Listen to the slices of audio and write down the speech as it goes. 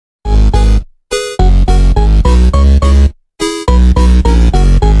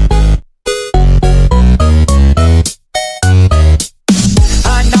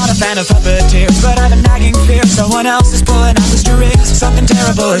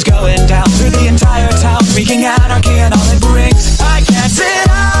rumors going down through the entire town, wreaking anarchy and all it brings. I can't sit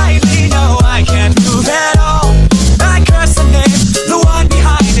idly, no, I can't move at all. I curse the name, the one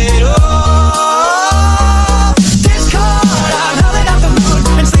behind it all. Discord, I'm howling at the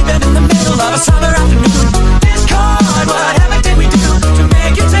moon and sleeping in the middle of a summer afternoon. Discord, whatever did we do to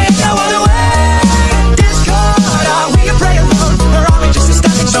make you take our world away? Discord, are we a prey alone, or are we just a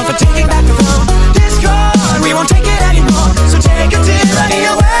stepping stone for taking back the throne? Discord, we won't take it anymore, so take a tyranny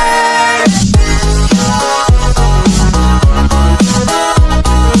away.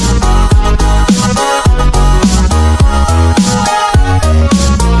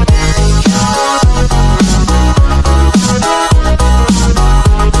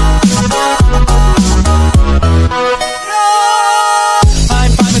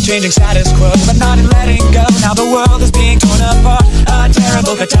 Changing status quo, but not in letting go. Now the world is being torn apart. A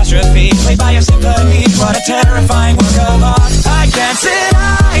terrible catastrophe, played by a symphony. What a terrifying work of art. I can't sit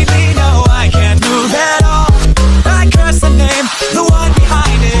idly, no, I can't move at all. I curse the name, the one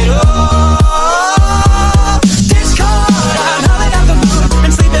behind it all. Discord, I'm howling at the moon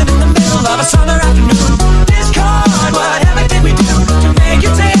and sleeping in the middle of a summer afternoon. Discord, whatever did we do to make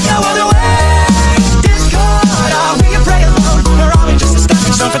you take our world away? Discord, are we a prey alone, or are we just a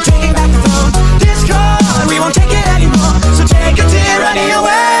stepping stone for taking back the throne? Discord, we won't take it anymore, so take a tyranny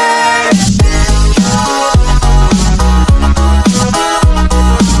away.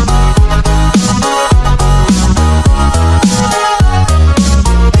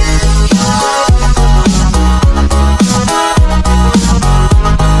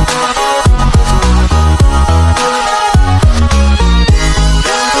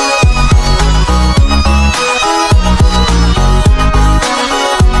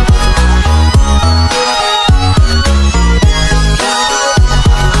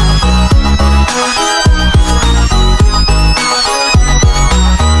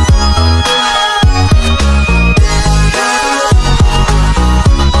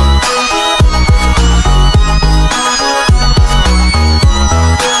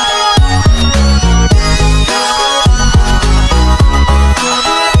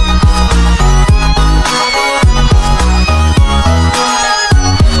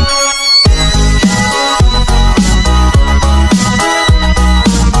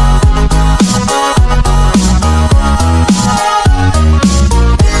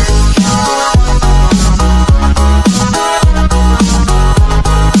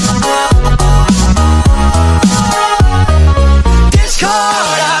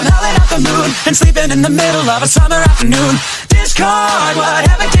 And sleeping in the middle of a summer afternoon. Discord,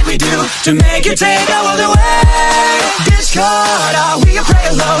 whatever did we do to make you take our world away? Discord, are we a prey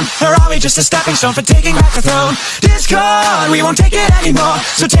alone, or are we just a stepping stone for taking back the throne? Discord, we won't take it anymore,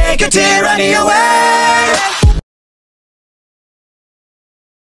 so take a tyranny away.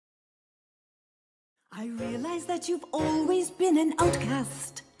 I realize that you've always been an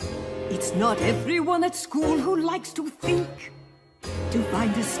outcast. It's not everyone at school who likes to think. To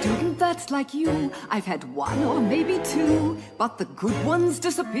find a student that's like you, I've had one or maybe two, but the good ones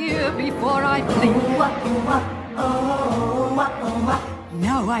disappear before I blink.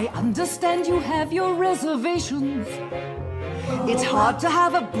 Now I understand you have your reservations. It's hard to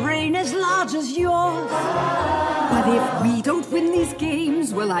have a brain as large as yours. But if we don't win these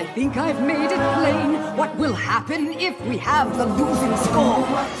games, well, I think I've made it plain what will happen if we have the losing score.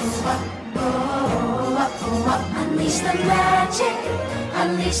 Unleash the magic,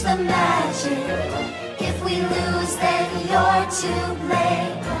 unleash the magic. If we lose, then you're to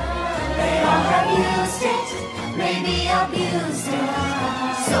blame. They all have used it, maybe abused it.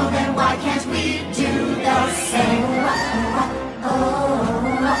 So then why can't we do the same?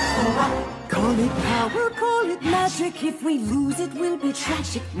 Call it power, call it magic. If we lose, it will be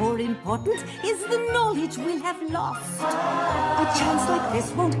tragic. More important is the knowledge we'll have lost. A chance like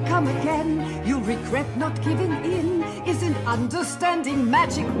this won't come again. You'll regret not giving in. Isn't understanding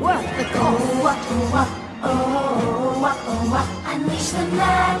magic worth the cost? Unleash the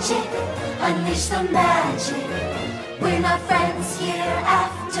magic, unleash the magic. We're not friends here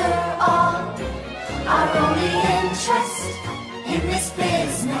after all. Our only interest in this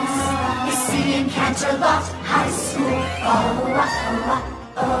business is seeing Canterlot High School fall.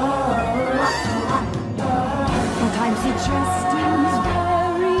 Sometimes it just seems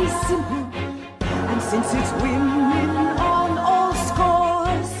very simple, and since it's win-win on all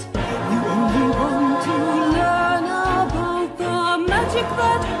scores, you only want to learn about the magic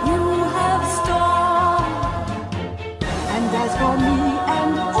that you have stored. And as for me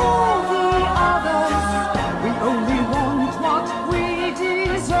and all the others, we only want what we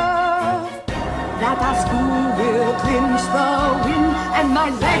deserve. That our school will clinch the win, and my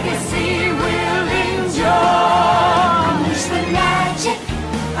legacy will endure. Unleash the magic,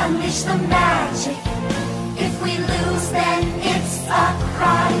 unleash the magic. If we lose, then it's a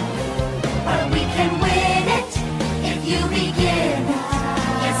crime. But we can win it if you begin it.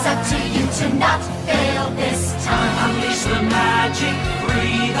 It's up to you to not fail this time. Unleash the magic,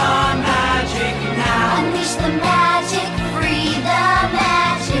 free the